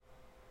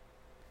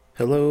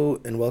Hello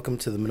and welcome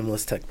to the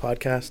Minimalist Tech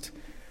Podcast.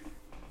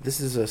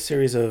 This is a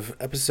series of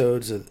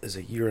episodes as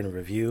a year in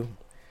review.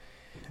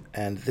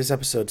 And this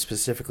episode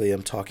specifically,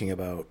 I'm talking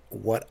about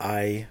what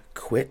I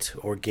quit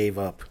or gave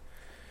up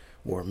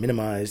or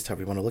minimized,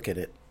 however you want to look at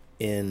it,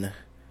 in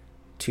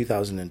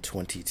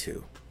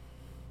 2022.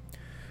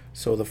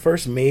 So the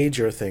first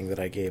major thing that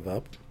I gave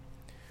up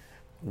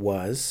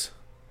was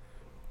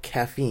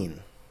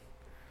caffeine.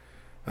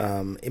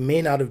 It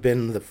may not have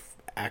been the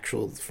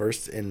actual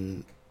first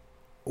in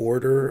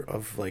order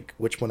of like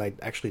which one I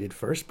actually did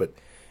first, but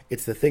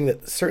it's the thing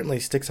that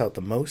certainly sticks out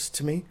the most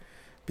to me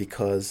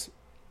because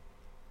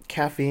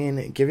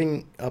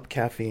giving up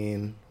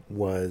caffeine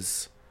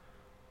was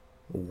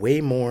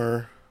way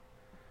more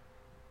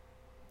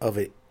of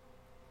an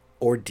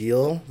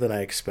ordeal than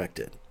I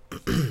expected.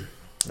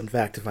 In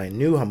fact, if I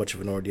knew how much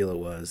of an ordeal it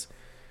was,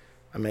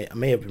 I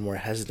may have been more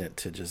hesitant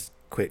to just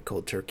quit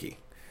cold turkey.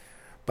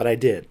 But I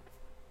did.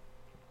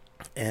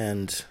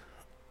 And,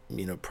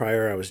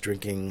 prior I was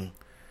drinking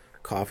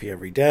coffee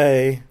every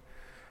day.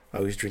 I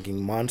was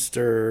drinking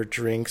Monster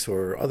drinks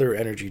or other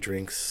energy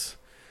drinks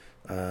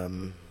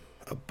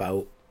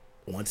about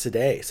once a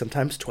day,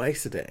 sometimes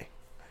twice a day.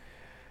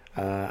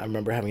 I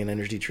remember having an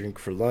energy drink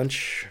for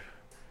lunch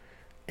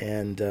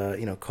and,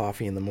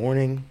 coffee in the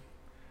morning.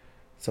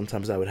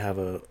 Sometimes I would have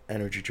an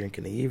energy drink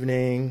in the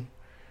evening.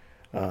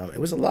 It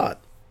was a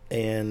lot.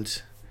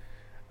 And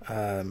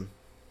in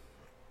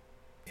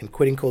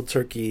quitting cold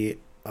turkey,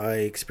 I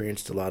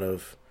experienced a lot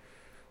of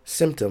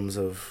symptoms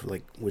of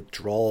like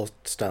withdrawal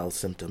style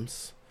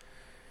symptoms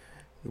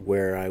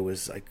where I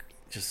was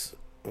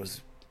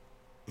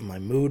my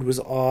mood was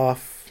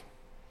off.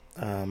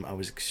 I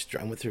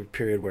went through a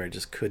period where I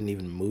just couldn't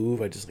even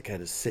move. I just had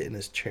to sit in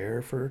this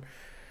chair for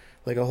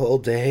like a whole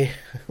day.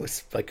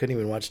 I couldn't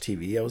even watch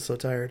TV. I was so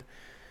tired.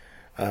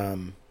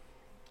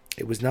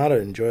 It was not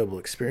an enjoyable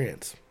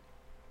experience.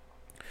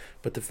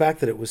 But the fact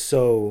that it was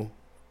so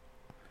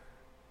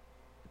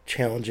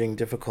challenging,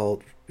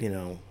 difficult,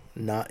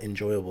 not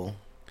enjoyable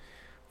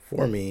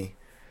for me,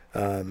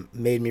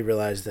 made me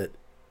realize that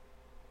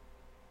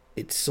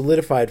it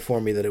solidified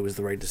for me that it was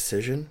the right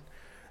decision.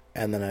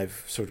 And then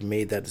I've sort of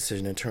made that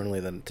decision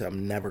internally that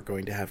I'm never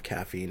going to have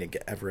caffeine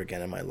ever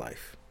again in my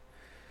life.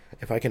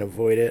 If I can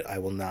avoid it, I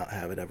will not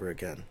have it ever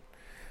again.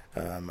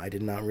 I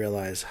did not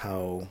realize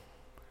how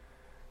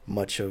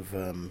much of,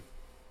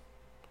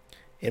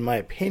 in my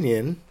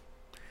opinion,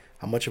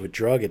 how much of a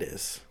drug it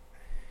is.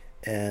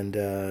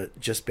 And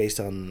just based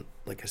on,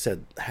 like I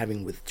said,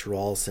 having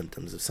withdrawal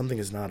symptoms. If something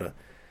is not a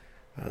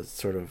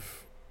sort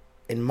of,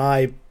 in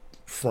my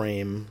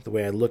frame, the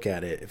way I look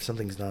at it, if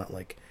something's not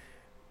like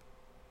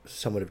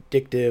somewhat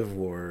addictive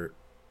or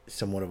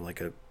somewhat of like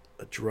a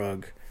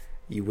drug,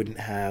 you wouldn't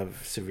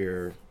have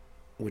severe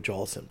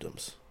withdrawal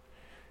symptoms.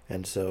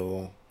 And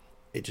so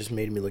it just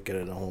made me look at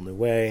it in a whole new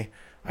way.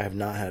 I have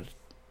not had,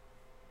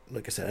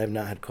 like I said, I have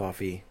not had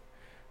coffee,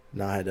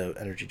 not had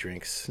energy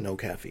drinks, no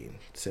caffeine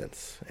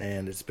since.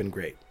 And it's been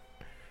great.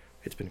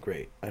 It's been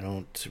great. I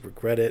don't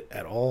regret it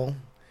at all.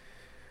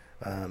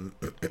 And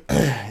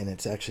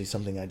it's actually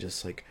something I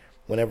just like,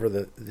 whenever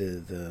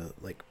the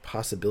like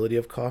possibility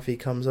of coffee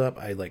comes up,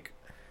 I like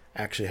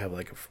actually have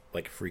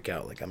like freak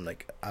out.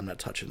 I'm not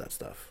touching that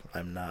stuff.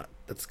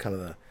 That's kind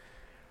of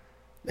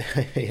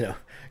the,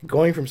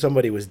 going from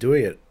somebody who was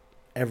doing it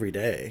every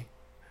day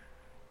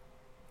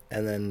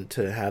and then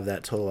to have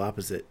that total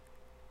opposite,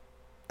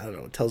 I don't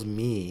know, it tells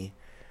me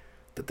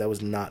that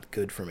was not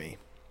good for me.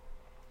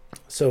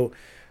 So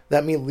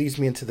that leads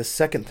me into the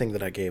second thing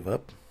that I gave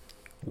up,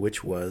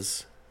 which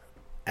was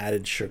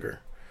added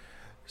sugar.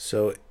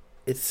 So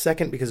it's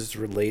second because it's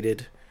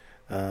related.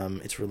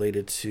 It's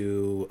related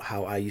to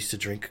how I used to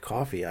drink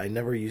coffee. I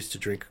never used to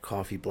drink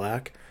coffee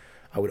black.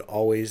 I would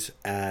always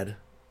add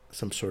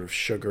some sort of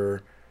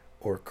sugar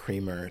or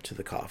creamer to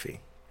the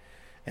coffee.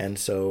 And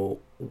so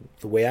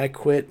the way I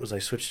quit was I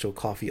switched to a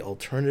coffee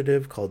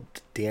alternative called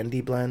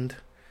Dandy Blend.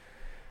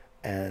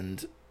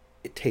 And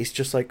it tastes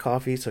just like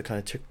coffee, so I kind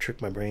of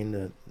tricked my brain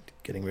to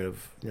getting rid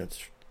of,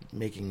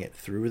 making it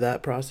through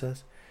that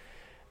process.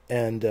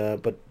 And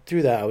but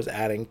through that, I was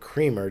adding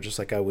creamer just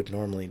like I would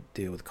normally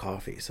do with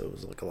coffee. So it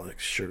was like a lot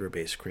of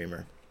sugar-based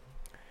creamer.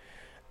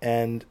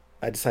 And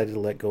I decided to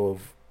let go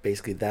of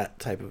basically that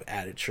type of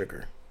added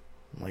sugar.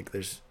 Like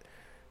there's,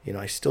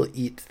 I still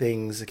eat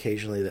things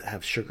occasionally that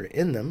have sugar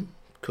in them,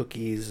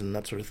 cookies and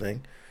that sort of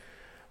thing.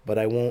 But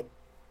I won't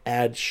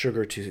add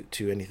sugar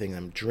to anything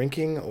I'm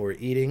drinking or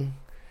eating.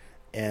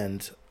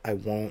 And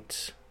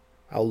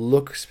I'll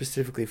look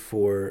specifically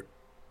for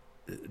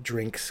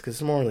drinks,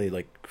 because normally,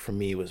 like, for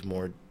me, it was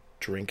more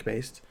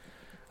drink-based.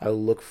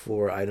 I'll look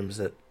for items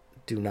that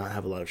do not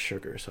have a lot of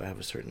sugar. So I have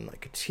a certain,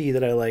 like, a tea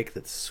that I like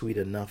that's sweet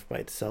enough by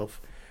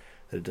itself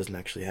that it doesn't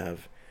actually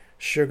have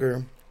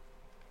sugar.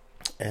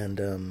 And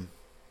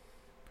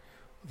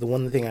the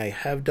one thing I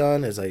have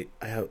done is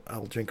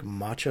I'll drink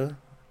matcha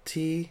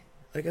tea,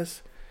 I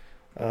guess.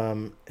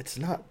 It's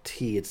not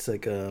tea, it's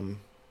like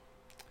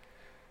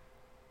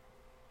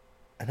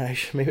and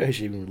maybe I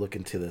should even look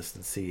into this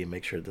and see and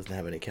make sure it doesn't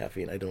have any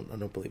caffeine. I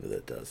don't believe that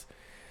it does.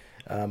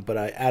 But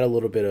I add a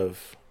little bit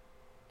of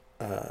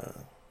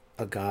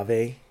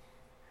agave,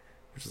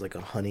 which is like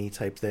a honey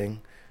type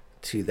thing,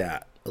 to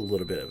that. A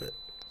little bit of it.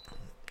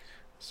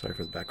 Sorry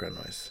for the background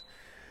noise.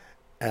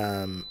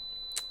 Um,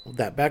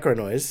 that background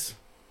noise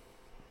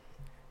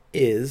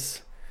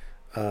is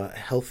a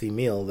healthy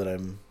meal that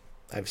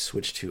I've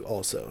switched to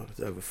also.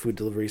 I have a food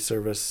delivery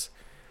service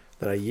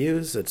that I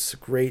use. It's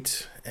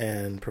great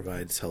and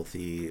provides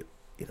healthy,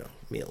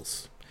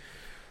 meals.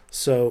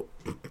 So,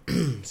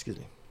 excuse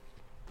me.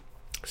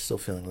 Still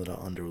feeling a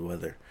little under the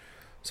weather.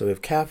 So we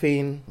have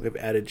caffeine, we have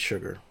added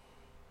sugar.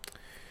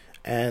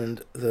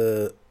 And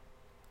the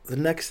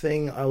next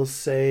thing I'll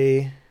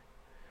say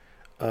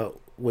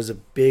was a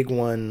big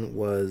one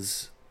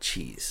was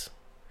cheese.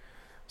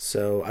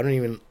 So I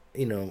didn't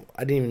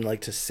even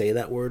like to say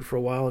that word for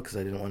a while because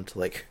I didn't want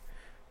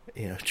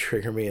to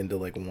trigger me into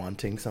like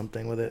wanting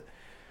something with it.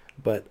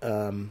 But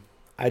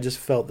I just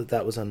felt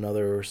that was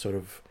another sort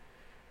of,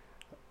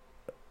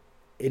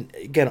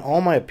 again,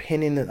 all my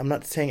opinion. I'm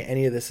not saying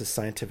any of this is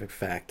scientific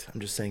fact. I'm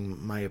just saying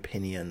my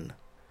opinion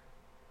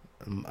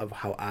of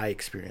how I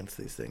experience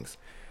these things.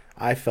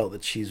 I felt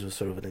that cheese was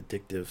sort of an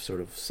addictive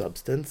sort of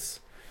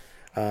substance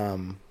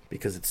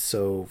because it's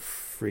so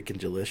freaking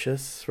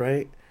delicious,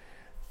 right?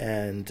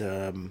 And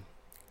it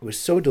was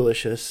so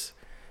delicious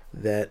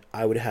that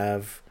I would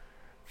have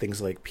things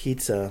like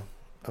pizza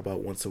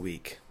about once a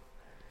week.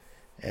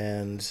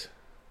 And,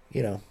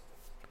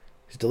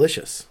 it's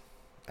delicious.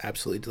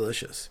 Absolutely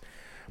delicious.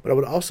 But I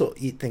would also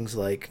eat things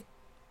like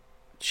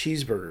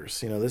cheeseburgers.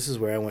 This is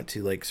where I went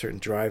to like certain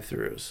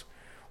drive-thrus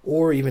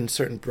or even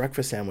certain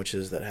breakfast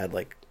sandwiches that had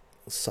like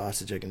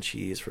sausage, egg, and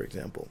cheese, for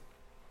example.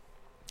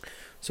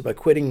 So by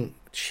quitting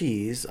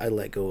cheese, I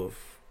let go of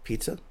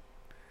pizza.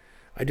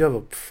 I do have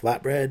a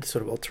flatbread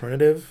sort of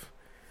alternative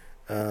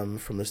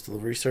from this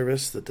delivery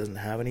service that doesn't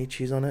have any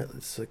cheese on it.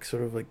 It's like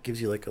sort of like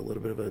gives you like a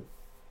little bit of a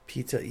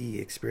pizza-y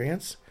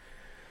experience.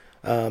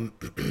 And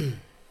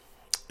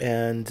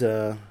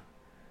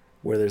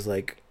where there's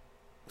like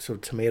sort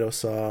of tomato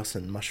sauce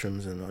and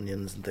mushrooms and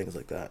onions and things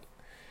like that.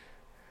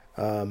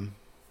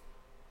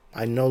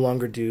 I no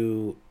longer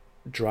do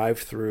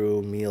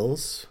drive-through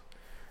meals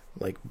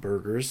like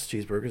burgers,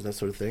 cheeseburgers, that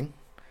sort of thing,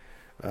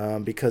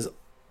 because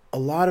a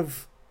lot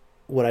of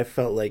what I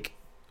felt like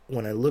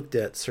when I looked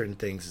at certain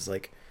things is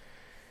like,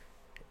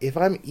 if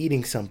I'm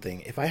eating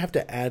something, if I have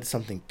to add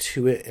something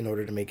to it in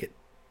order to make it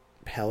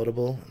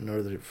palatable, in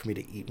order for me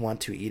to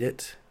want to eat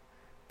it,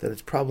 then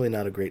it's probably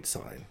not a great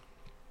sign.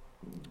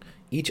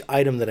 Each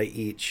item that I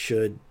eat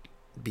should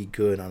be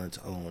good on its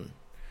own.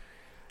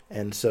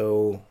 And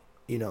so,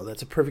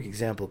 that's a perfect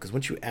example, because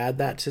once you add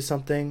that to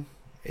something,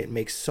 it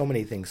makes so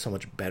many things so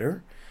much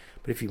better.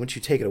 But once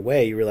you take it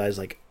away, you realize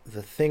like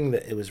the thing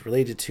that it was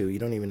related to, you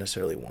don't even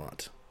necessarily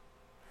want.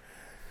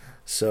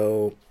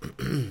 So,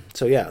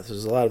 yeah,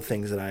 there's a lot of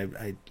things that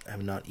I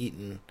have not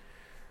eaten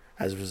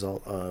as a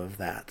result of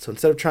that. So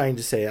instead of trying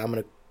to say I'm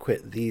going to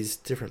quit these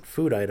different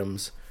food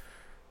items,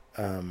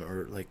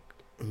 or like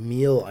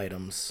meal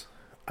items,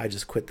 I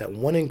just quit that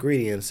one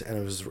ingredient,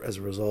 and as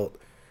a result,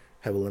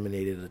 have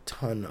eliminated a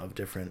ton of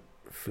different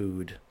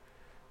food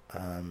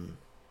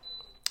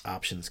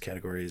options,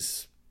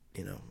 categories,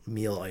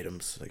 meal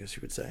items, I guess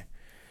you would say.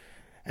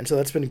 And so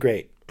that's been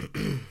great.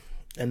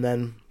 And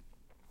then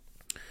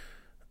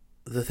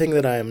the thing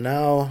that I am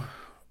now,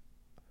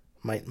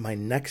 my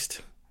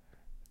next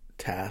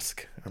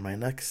task, or my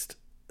next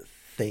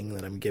thing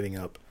that I'm giving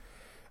up,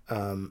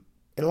 and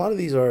a lot of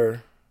these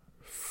are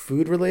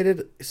food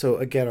related. So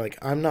again, like,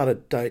 I'm not a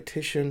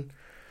dietitian.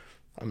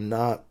 I'm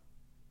not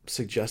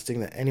suggesting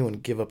that anyone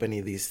give up any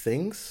of these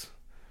things.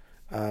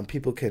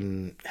 People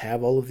can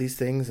have all of these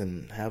things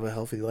and have a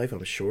healthy life,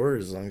 I'm sure,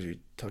 as long as you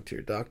talk to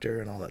your doctor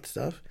and all that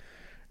stuff.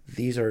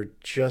 These are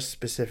just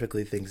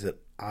specifically things that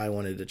I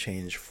wanted to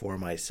change for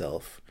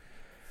myself.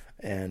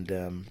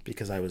 And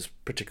because I was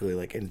particularly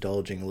like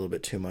indulging a little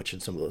bit too much in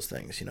some of those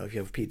things. If you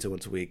have pizza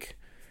once a week,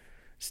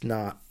 it's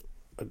not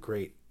a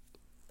great,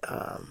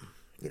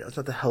 it's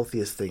not the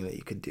healthiest thing that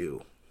you could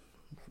do,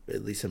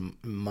 at least in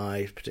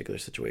my particular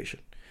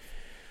situation.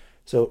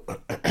 So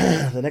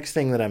the next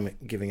thing that I'm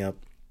giving up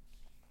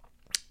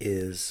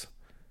is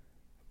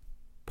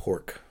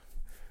pork.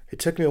 It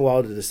took me a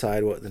while to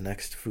decide what the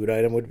next food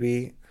item would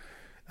be.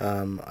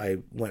 I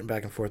went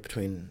back and forth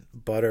between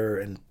butter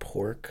and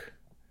pork.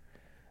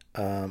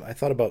 I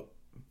thought about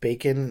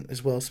bacon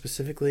as well,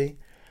 specifically.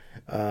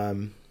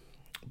 But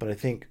I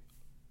think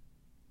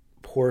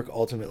pork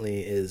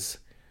ultimately is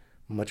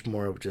much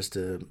more of just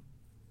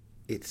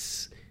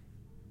it's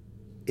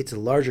a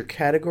larger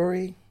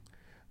category,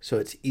 so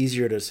it's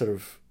easier to sort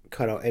of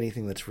cut out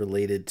anything that's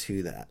related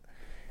to that.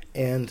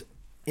 And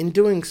in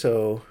doing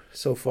so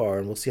far,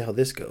 and we'll see how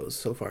this goes,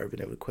 so far I've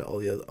been able to quit all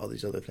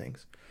these other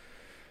things.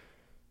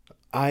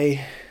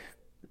 I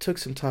took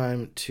some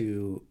time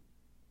to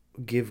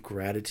give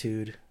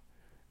gratitude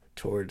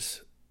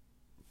towards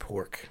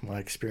pork, my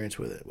experience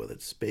with it, whether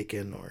it's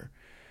bacon or,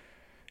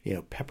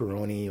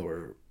 pepperoni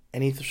or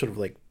any sort of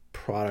like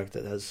product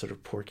that has sort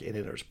of pork in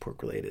it or is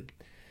pork related,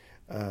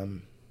 or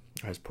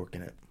has pork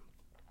in it.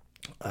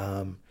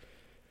 Um,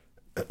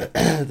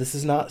 this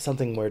is not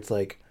something where it's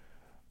like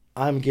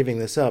I'm giving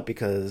this up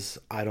because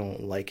I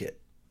don't like it.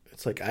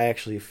 It's like I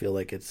actually feel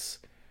like it's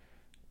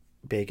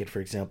bacon, for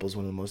example, is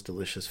one of the most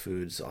delicious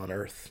foods on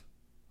earth,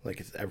 like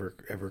it's ever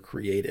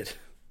created.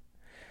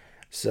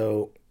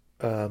 So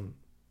um,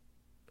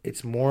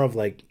 it's more of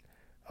like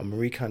a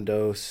Marie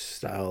Kondo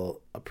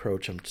style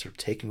approach I'm sort of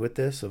taking with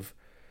this. Of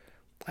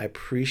I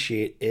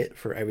appreciate it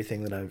for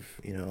everything that I've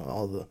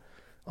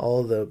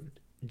all the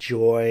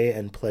joy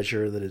and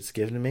pleasure that it's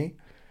given me.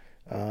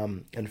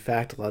 In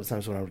fact, a lot of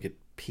times when I would get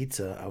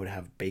pizza, I would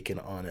have bacon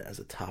on it as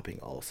a topping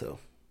also.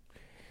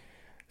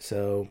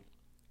 So,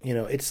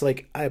 it's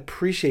like I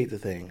appreciate the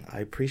thing. I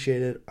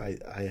appreciate it.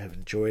 I have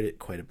enjoyed it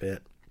quite a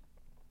bit.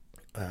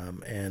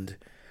 And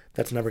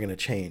that's never going to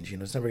change.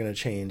 It's never going to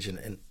change.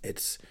 And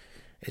it's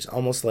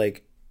almost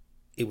like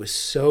it was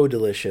so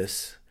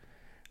delicious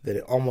that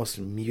it almost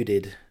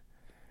muted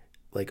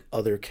like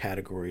other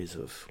categories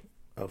of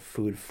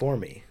food for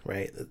me,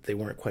 right? That they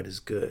weren't quite as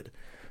good.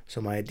 So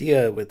my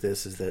idea with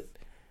this is that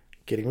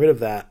getting rid of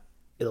that,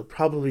 it'll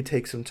probably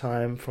take some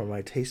time for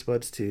my taste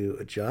buds to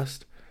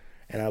adjust,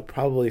 and I'll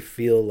probably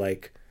feel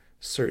like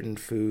certain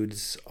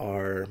foods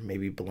are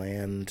maybe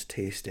bland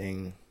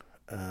tasting,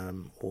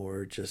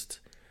 or just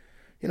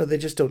they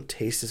just don't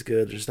taste as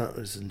good. They're just not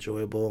as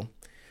enjoyable.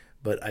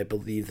 But I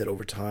believe that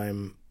over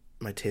time,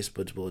 my taste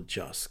buds will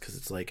adjust because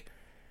it's like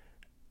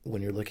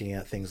when you're looking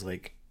at things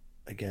like,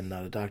 again,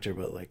 not a doctor,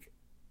 but like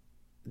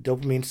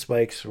dopamine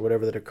spikes or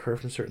whatever that occur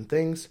from certain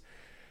things,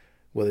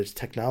 whether it's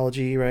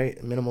technology,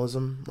 right,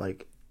 minimalism,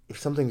 like if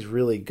something's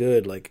really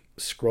good, like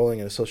scrolling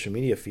in a social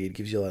media feed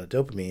gives you a lot of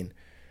dopamine,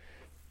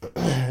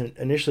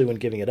 initially when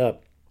giving it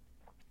up,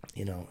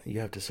 you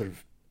have to sort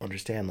of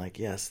understand, like,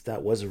 yes,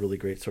 that was a really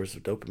great source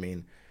of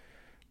dopamine,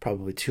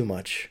 probably too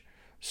much.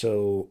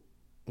 So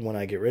when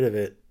I get rid of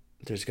it,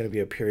 there's going to be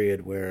a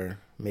period where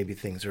maybe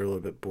things are a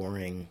little bit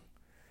boring,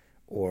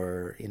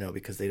 or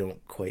because they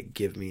don't quite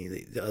give me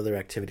the other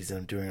activities that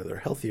I'm doing that are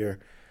healthier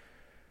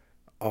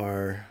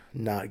are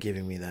not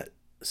giving me that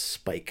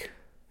spike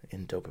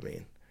in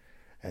dopamine.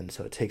 And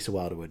so it takes a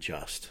while to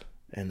adjust.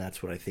 And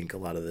that's what I think a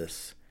lot of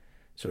this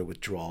sort of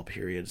withdrawal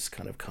periods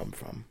kind of come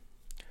from.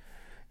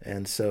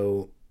 And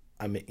so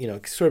I'm,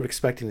 sort of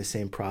expecting the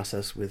same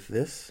process with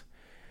this.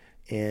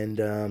 And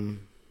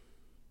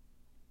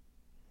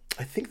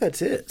I think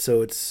that's it.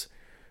 So it's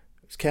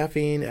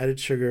caffeine, added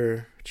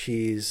sugar,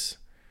 cheese,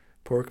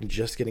 pork I'm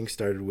just getting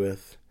started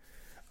with.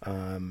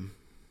 Um,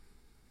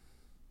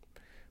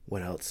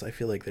 what else? I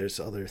feel like there's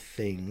other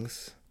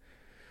things.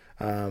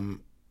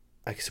 Um,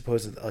 I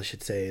suppose I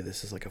should say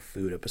this is like a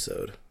food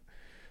episode.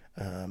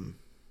 Um,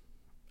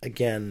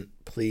 Again,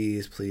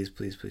 please, please,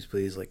 please, please,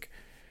 please, like,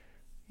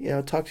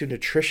 talk to a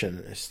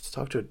nutritionist,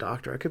 talk to a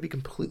doctor. I could be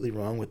completely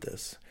wrong with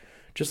this.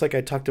 Just like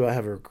I talked about, I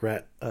have a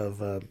regret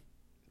of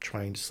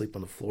trying to sleep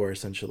on the floor,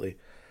 essentially.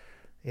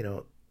 You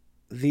know,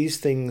 these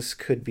things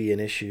could be an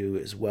issue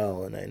as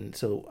well. And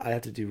so I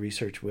have to do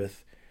research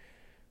with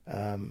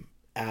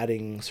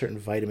adding certain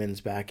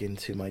vitamins back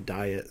into my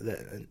diet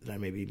that I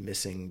may be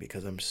missing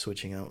because I'm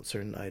switching out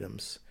certain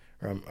items,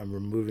 or I'm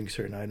removing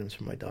certain items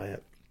from my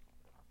diet.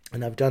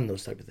 And I've done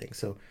those type of things.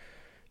 So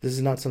this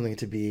is not something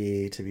to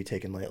be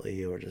taken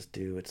lightly or just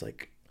do. It's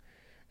like,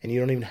 and you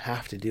don't even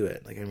have to do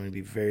it. Like, I'm going to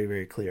be very,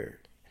 very clear.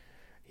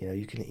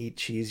 You can eat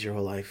cheese your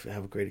whole life,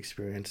 have a great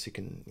experience. You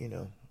can,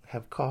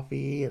 have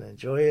coffee and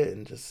enjoy it,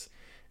 and just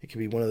it can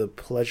be one of the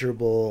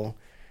pleasurable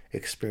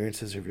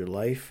experiences of your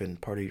life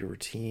and part of your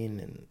routine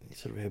and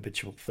sort of a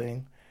habitual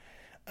thing.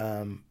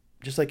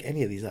 Just like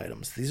any of these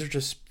items, these are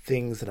just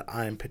things that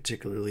I'm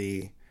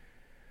particularly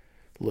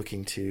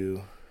looking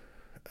to,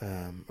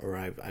 or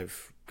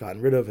I've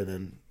gotten rid of and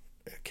then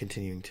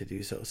continuing to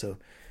do so. So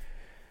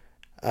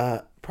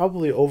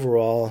probably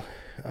overall,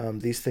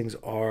 these things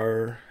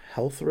are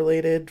health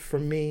related for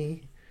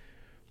me.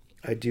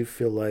 I do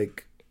feel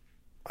like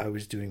I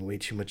was doing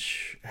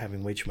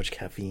having way too much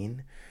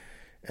caffeine,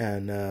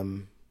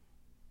 and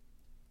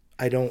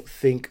I don't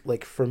think,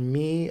 like, for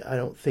me, I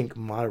don't think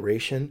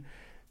moderation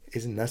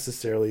is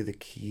necessarily the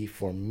key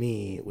for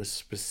me with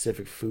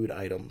specific food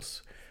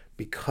items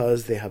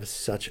because they have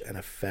such an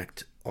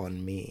effect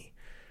on me,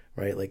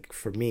 right? Like,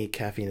 for me,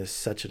 caffeine is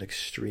such an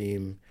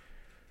extreme,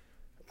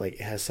 like,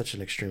 it has such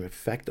an extreme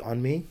effect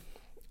on me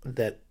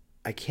that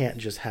I can't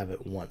just have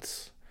it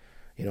once.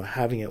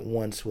 Having it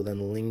once will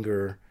then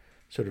linger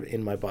sort of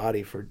in my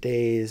body for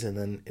days, and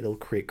then it'll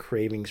create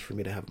cravings for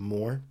me to have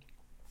more.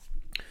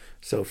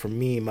 So for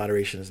me,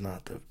 moderation is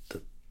not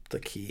the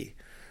key.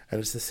 And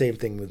it's the same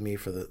thing with me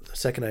for the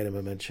second item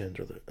I mentioned,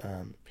 or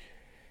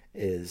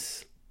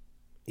is,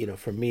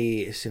 for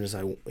me, as soon as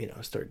I,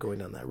 start going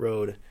down that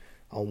road,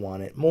 I'll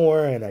want it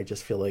more. And I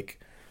just feel like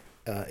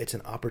it's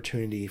an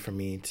opportunity for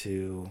me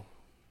to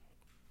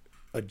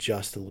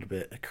adjust a little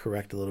bit,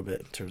 correct a little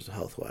bit in terms of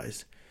health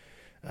wise.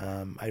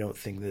 I don't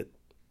think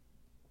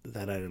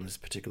that item is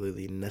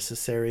particularly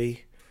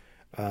necessary.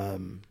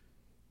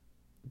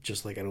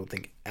 Just like I don't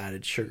think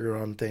added sugar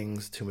on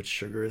things, too much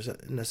sugar is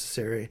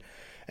necessary.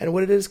 And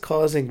what it is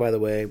causing, by the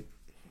way,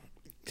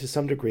 to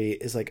some degree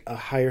is like a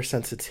higher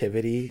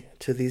sensitivity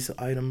to these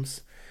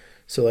items.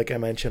 So like I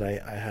mentioned,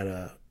 I had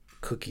a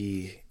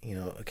cookie,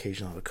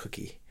 occasionally I'll have a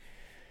cookie.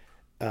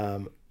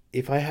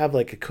 If I have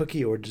like a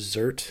cookie or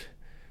dessert,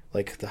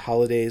 like the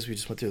holidays, we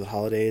just went through the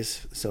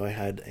holidays, so I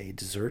had a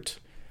dessert.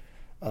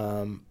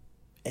 And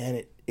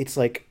it's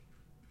like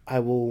I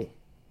will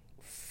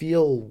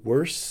feel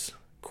worse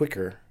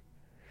quicker.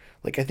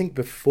 Like I think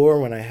before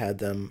when I had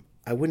them,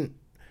 I wouldn't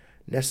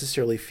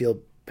necessarily feel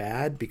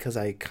bad because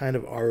I kind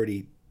of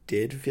already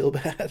did feel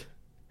bad.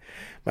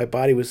 My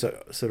body was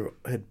sort of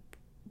had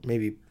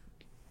maybe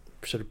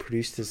sort of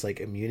produced this like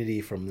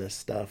immunity from this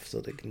stuff,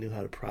 so they knew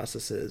how to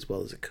process it as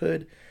well as it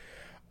could.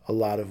 A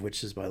lot of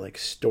which is by like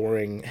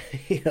storing,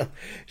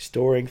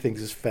 storing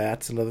things as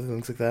fats and other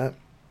things like that.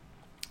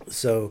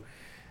 So,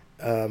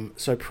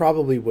 so I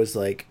probably was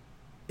like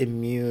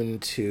immune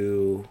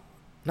to,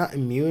 not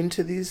immune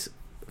to these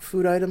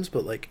food items,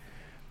 but like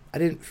I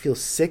didn't feel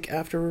sick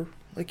after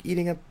like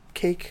eating a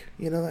cake,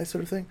 that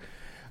sort of thing.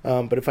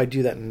 But if I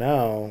do that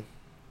now,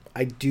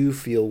 I do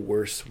feel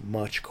worse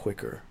much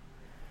quicker,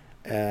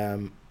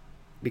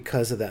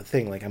 because of that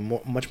thing. Like I'm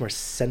much more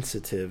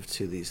sensitive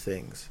to these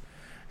things.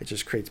 It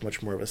just creates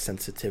much more of a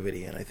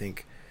sensitivity, and I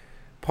think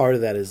part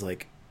of that is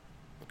like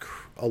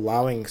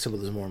allowing some of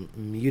those more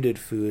muted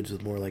foods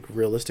with more like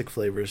realistic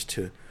flavors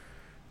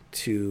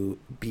to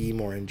be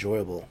more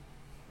enjoyable,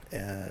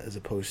 as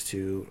opposed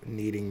to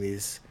needing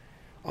these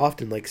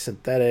often like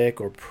synthetic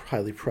or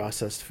highly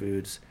processed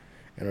foods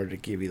in order to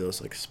give you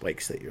those like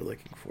spikes that you're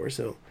looking for.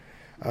 So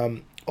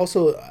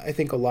also I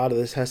think a lot of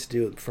this has to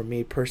do, for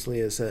me personally,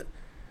 is that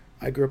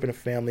I grew up in a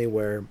family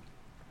where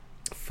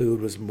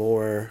food was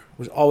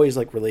always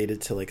like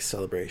related to like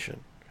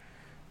celebration.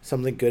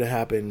 Something good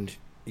happened,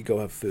 you go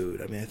have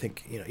food. I mean, I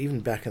think, even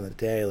back in the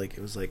day, like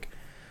it was like,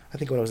 I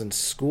think when I was in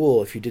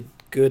school, if you did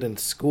good in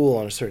school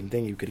on a certain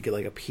thing, you could get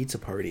like a pizza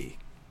party,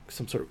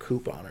 some sort of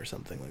coupon or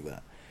something like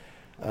that.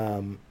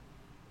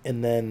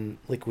 And then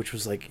like, which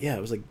was like, yeah,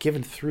 it was like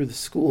given through the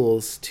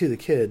schools to the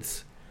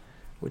kids,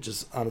 which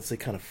is honestly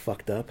kind of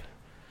fucked up.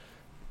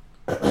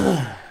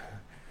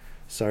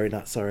 Sorry,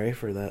 not sorry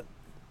for that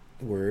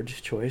word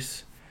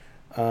choice.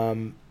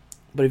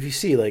 But if you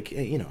see, like,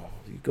 you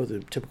go to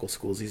typical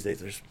schools these days,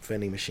 there's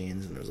vending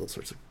machines and there's all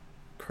sorts of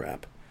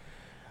crap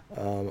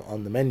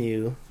on the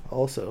menu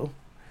also.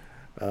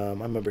 I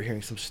remember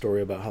hearing some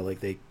story about how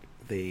like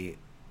they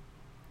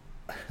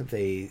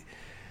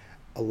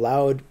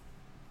allowed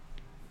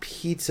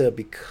pizza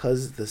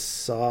because the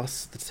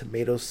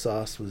tomato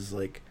sauce was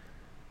like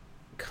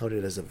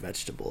counted as a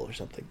vegetable or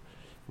something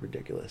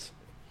ridiculous,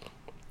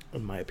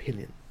 in my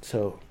opinion.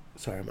 So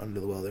sorry, I'm under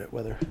the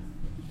weather.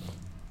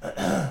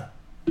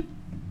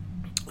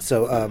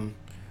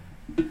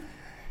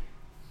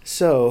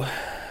 So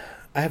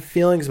I have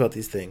feelings about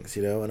these things,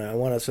 and I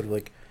want to sort of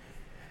like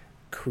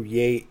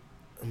create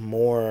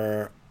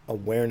more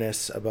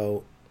awareness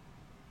about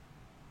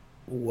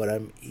what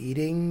I'm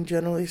eating,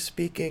 generally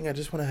speaking. I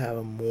just want to have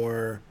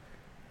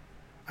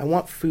I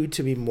want food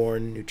to be more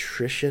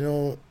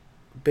nutritional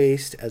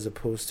based as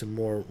opposed to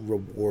more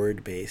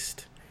reward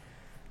based,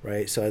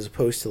 right? So as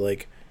opposed to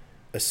like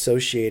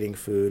associating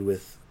food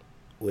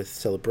with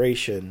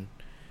celebration,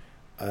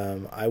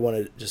 I want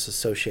to just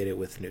associate it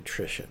with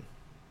nutrition.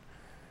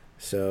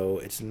 So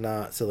it's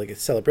not, so like a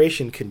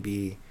celebration can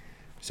be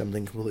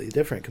something completely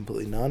different,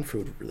 completely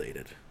non-food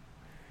related.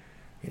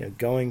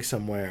 Going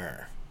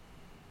somewhere,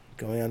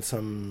 going on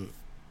some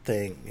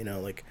thing,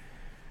 like,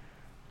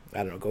 I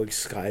don't know, going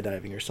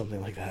skydiving or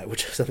something like that,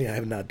 which is something I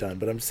have not done.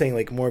 But I'm saying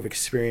like more of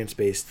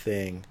experience-based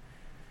thing,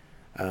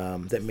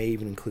 that may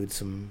even include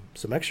some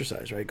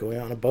exercise, right? Going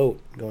out on a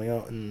boat, going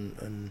out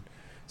and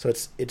so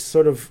it's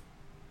sort of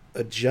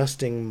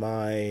adjusting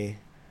my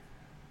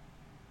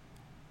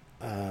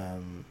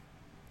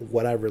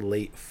what I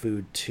relate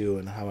food to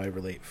and how I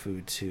relate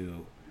food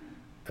to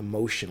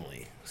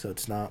emotionally. So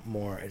it's not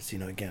more, it's,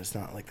 again, it's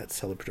not like that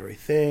celebratory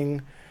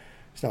thing.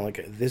 It's not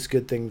like this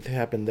good thing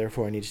happened,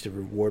 therefore I need to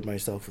reward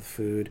myself with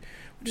food,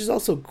 which is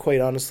also quite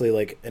honestly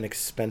like an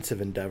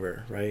expensive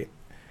endeavor, right?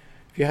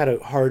 If you had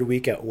a hard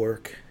week at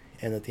work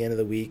and at the end of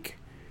the week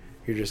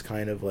you're just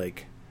kind of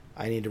like,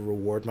 I need to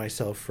reward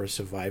myself for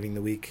surviving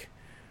the week,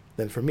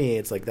 then for me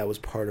it's like that was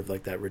part of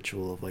like that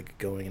ritual of like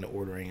going and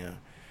ordering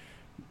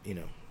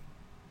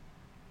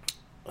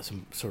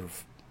some sort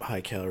of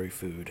high calorie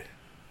food,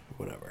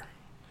 whatever,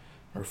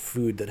 or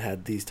food that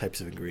had these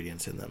types of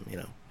ingredients in them,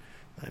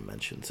 I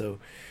mentioned. So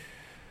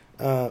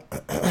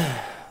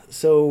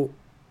so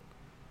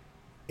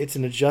it's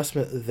an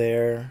adjustment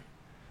there.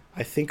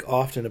 I think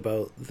often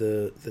about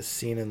the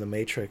scene in The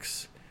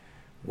Matrix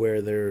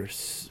where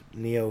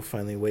Neo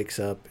finally wakes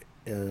up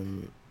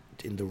in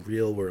the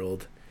real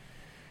world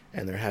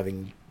and they're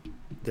having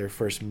their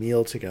first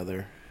meal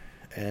together,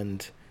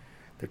 and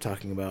they're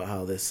talking about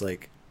how this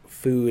like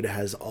food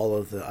has all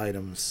of the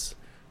items,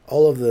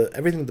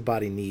 everything the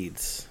body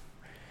needs,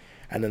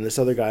 and then this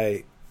other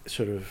guy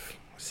sort of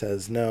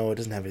says no, it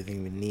doesn't have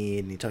everything we need,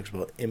 and he talks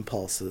about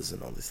impulses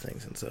and all these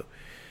things. And so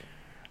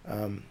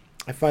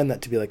I find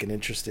that to be like an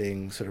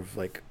interesting sort of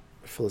like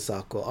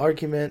philosophical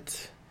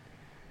argument.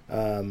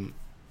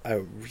 I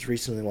was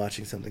recently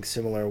watching something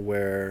similar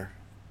where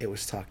it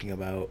was talking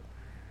about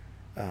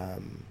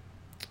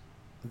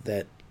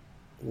that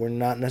we're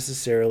not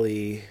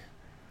necessarily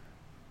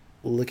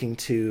looking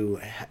to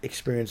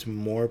experience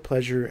more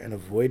pleasure and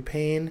avoid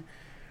pain.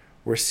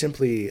 We're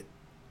simply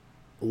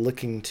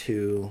looking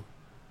to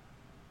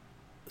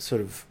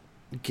sort of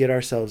get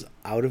ourselves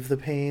out of the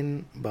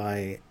pain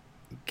by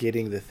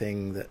getting the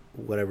thing that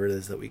whatever it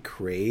is that we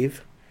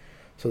crave.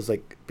 So it's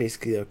like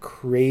basically a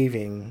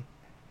craving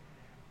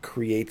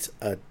creates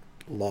a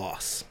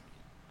loss.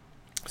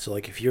 So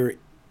like if you're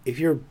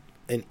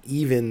an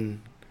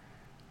even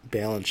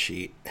balance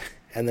sheet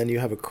and then you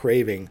have a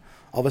craving,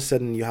 all of a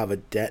sudden you have a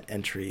debt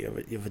entry of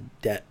it. You have a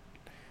debt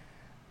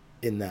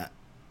in that,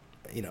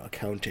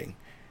 accounting.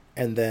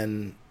 And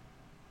then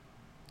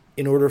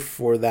in order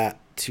for that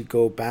to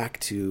go back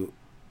to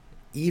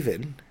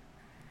even,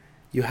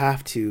 you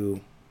have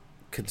to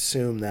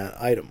consume that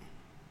item.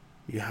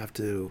 You have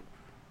to,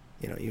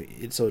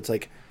 so it's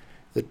like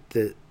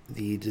the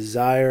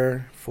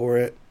desire for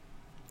it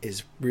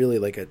is really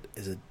like a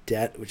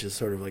debt, which is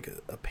sort of like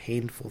a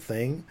painful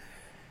thing,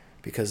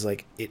 because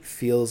like it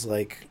feels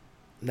like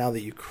now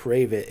that you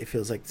crave it, it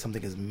feels like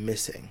something is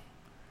missing,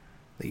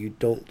 that you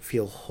don't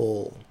feel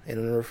whole. And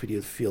in order for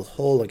you to feel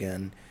whole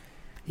again,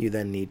 you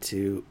then need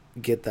to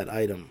get that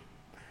item,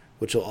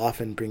 which will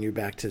often bring you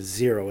back to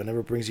zero. It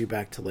never brings you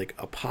back to like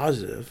a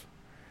positive.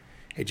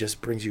 It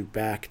just brings you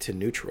back to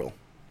neutral.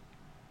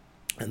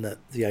 And that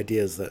the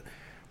idea is that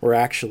we're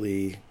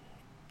actually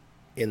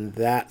in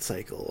that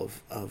cycle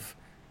of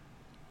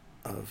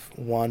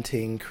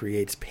wanting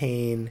creates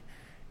pain,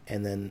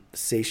 and then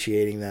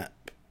satiating that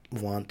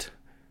want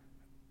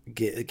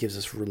it gives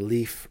us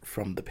relief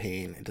from the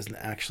pain. It doesn't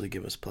actually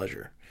give us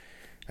pleasure.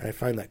 And I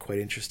find that quite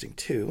interesting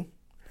too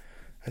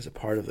as a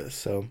part of this.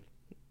 So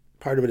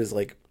part of it is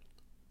like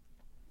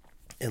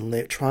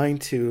trying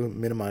to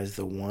minimize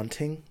the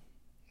wanting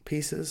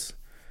pieces.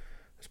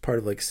 It's part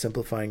of like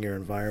simplifying your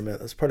environment.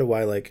 That's part of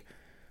why, like,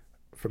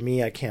 for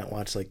me, I can't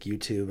watch like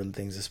YouTube and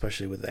things,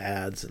 especially with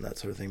ads and that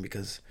sort of thing,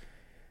 because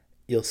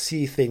you'll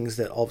see things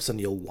that all of a sudden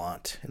you'll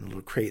want, and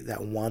it'll create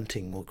that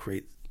wanting will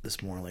create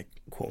this more like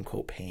quote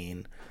unquote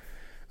pain.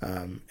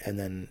 And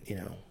then,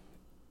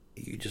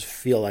 you just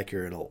feel like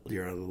you're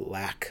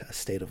a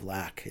state of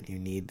lack, and you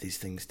need these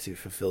things to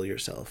fulfill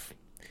yourself.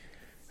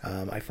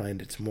 I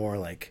find it's more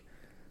like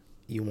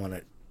you want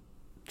to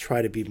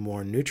try to be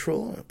more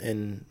neutral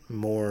and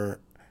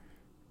more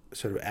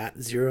sort of at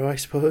zero, I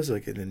suppose,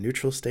 like in a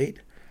neutral state.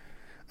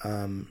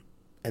 And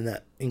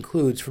that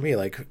includes for me,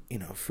 like,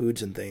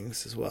 foods and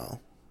things as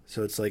well.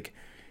 So it's like,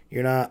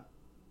 you're not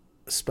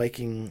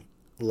spiking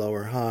low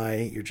or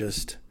high. You're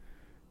just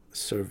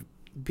sort of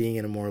being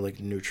in a more like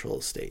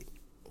neutral state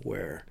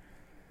where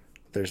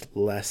there's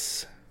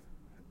less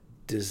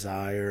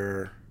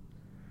desire,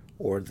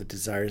 or the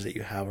desires that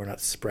you have are not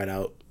spread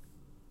out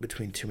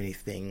between too many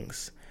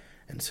things,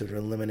 and sort of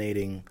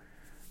eliminating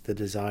the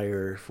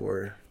desire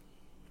for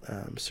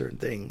certain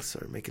things,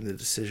 or making the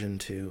decision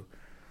to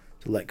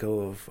let go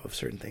of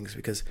certain things,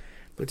 which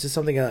is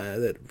something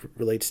that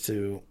relates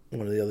to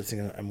one of the other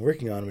things I'm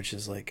working on, which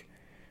is like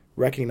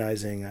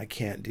recognizing I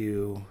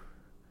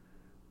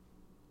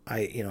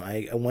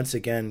once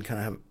again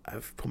kind of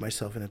I've put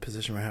myself in a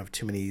position where I have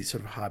too many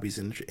sort of hobbies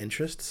and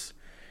interests,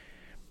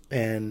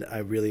 and I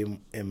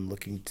really am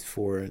looking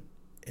for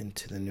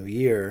into the new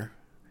year,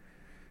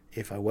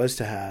 if I was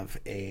to have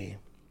a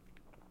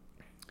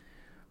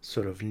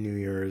sort of New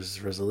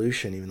Year's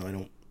resolution, even though I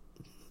don't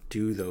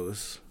do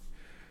those,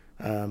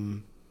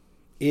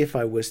 if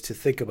I was to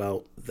think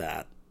about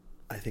that,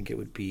 I think it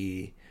would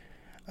be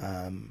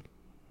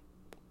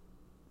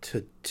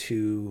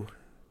to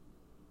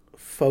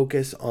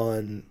focus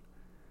on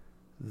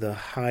the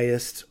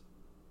highest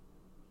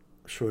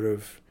sort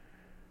of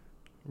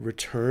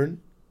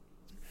return,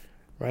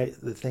 right?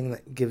 The thing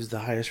that gives the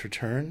highest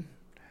return,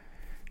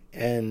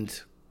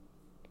 and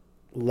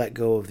let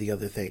go of the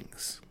other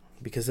things.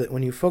 Because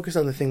when you focus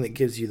on the thing that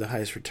gives you the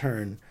highest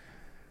return,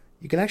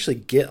 you can actually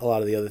get a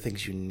lot of the other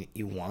things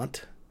you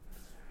want.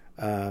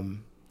 But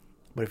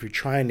if you're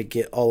trying to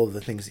get all of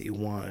the things that you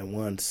want at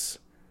once,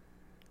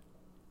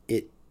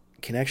 it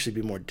can actually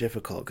be more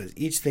difficult, because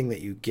each thing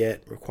that you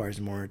get requires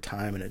more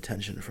time and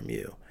attention from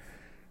you,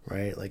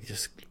 right? Like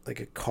just like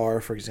a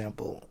car, for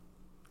example.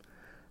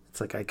 It's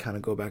like I kind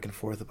of go back and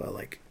forth about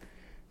like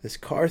this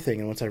car thing,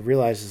 and once I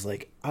realize is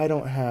like I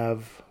don't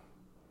have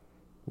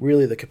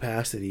really the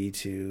capacity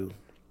to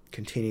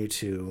continue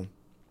to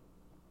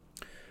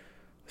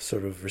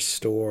sort of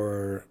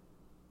restore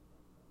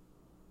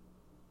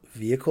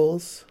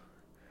vehicles,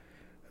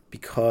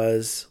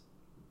 because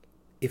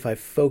if I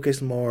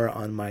focus more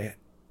on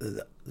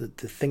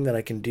the thing that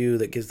I can do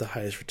that gives the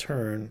highest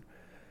return,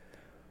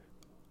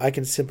 I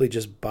can simply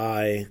just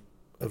buy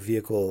a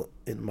vehicle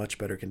in much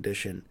better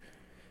condition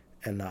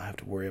and not have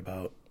to worry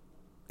about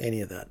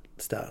any of that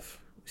stuff,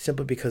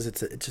 simply because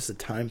it's just a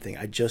time thing.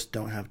 I just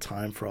don't have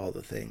time for all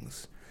the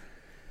things.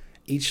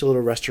 Each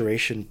little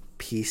restoration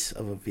piece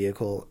of a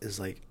vehicle is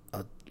like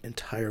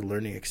entire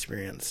learning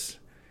experience,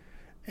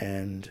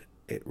 and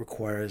it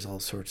requires all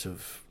sorts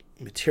of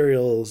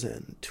materials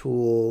and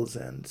tools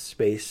and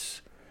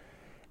space,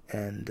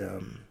 and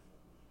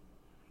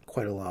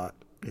quite a lot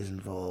is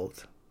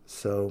involved.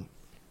 So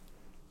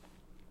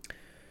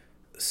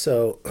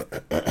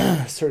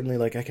certainly,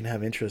 like, I can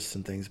have interests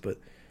in things, but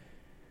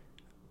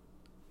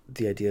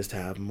the idea is to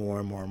have more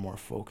and more and more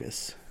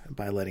focus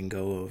by letting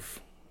go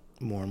of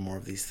more and more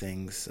of these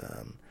things,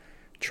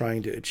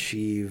 trying to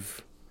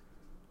achieve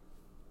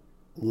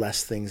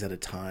less things at a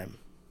time.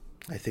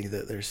 I think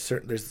that there's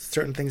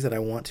certain things that I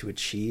want to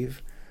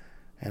achieve,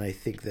 and I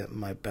think that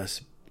my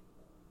best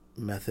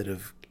method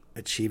of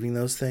achieving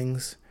those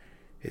things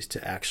is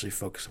to actually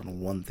focus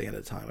on one thing at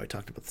a time. I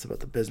talked about this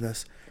about the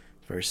business,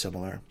 very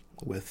similar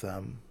with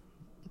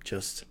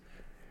just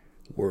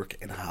work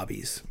and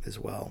hobbies as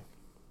well.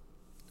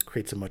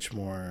 Creates a much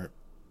more,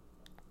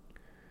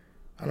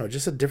 I don't know,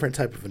 just a different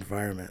type of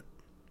environment,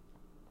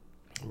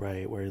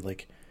 right? Where,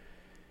 like,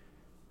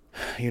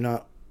 you're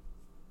not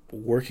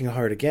working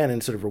hard again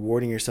and sort of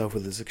rewarding yourself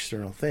with this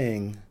external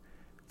thing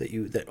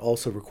that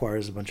also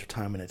requires a bunch of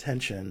time and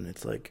attention.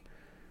 It's like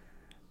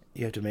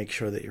you have to make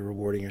sure that you're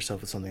rewarding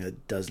yourself with something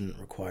that doesn't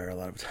require a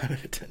lot of time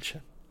and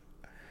attention.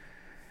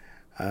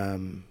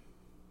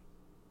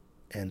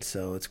 And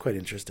so it's quite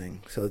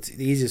interesting. So it's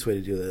the easiest way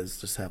to do that is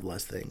just have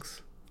less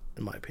things,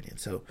 in my opinion.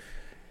 So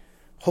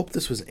hope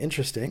this was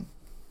interesting.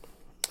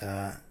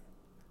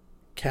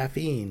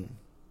 Caffeine,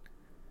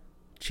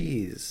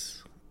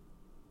 cheese,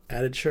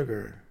 added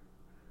sugar,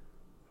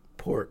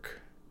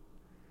 pork,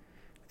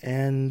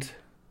 and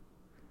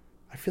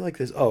I feel like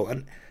there's,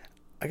 and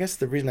I guess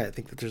the reason I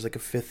think that there's like a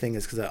fifth thing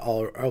is because I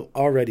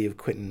already have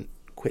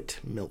quit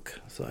milk,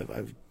 so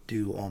I've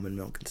do almond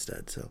milk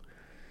instead. So,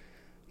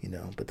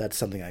 but that's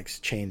something I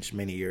changed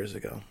many years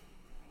ago.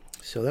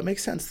 So that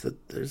makes sense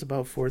that there's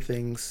about 4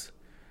 things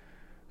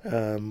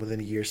within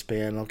a year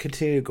span. I'll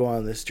continue to go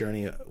on this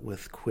journey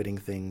with quitting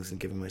things and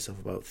giving myself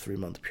about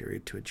 3-month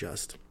period to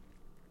adjust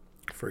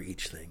for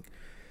each thing,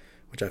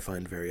 which I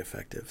find very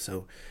effective.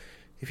 So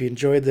if you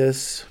enjoyed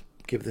this,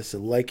 give this a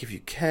like if you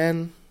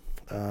can.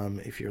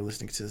 If you're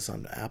listening to this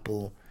on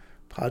Apple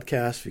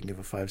Podcasts, you can give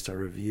a 5-star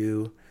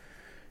review.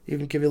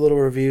 Even give you a little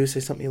review, say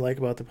something you like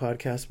about the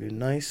podcast, would be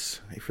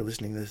nice. If you're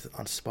listening to this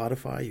on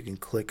Spotify, you can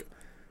click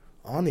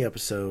on the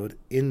episode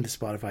in the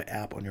Spotify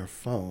app on your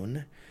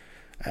phone,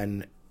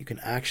 and you can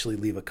actually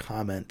leave a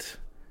comment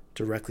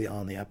directly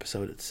on the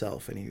episode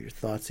itself. Any of your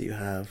thoughts that you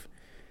have,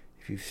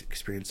 if you've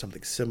experienced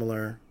something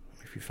similar,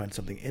 if you find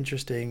something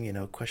interesting,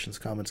 questions,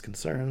 comments,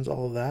 concerns,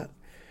 all of that.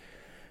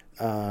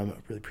 I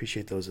really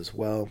appreciate those as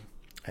well.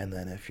 And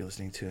then if you're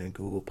listening to a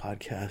Google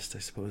Podcast, I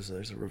suppose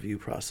there's a review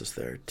process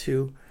there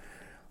too,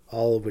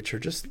 all of which are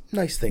just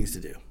nice things to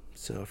do.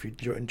 So if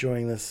you're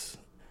enjoying this,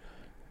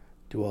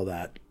 do all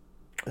that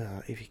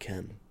if you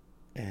can.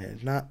 And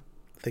if not,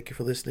 thank you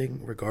for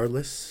listening.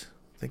 Regardless,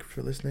 thank you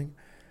for listening.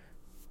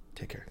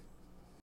 Take care.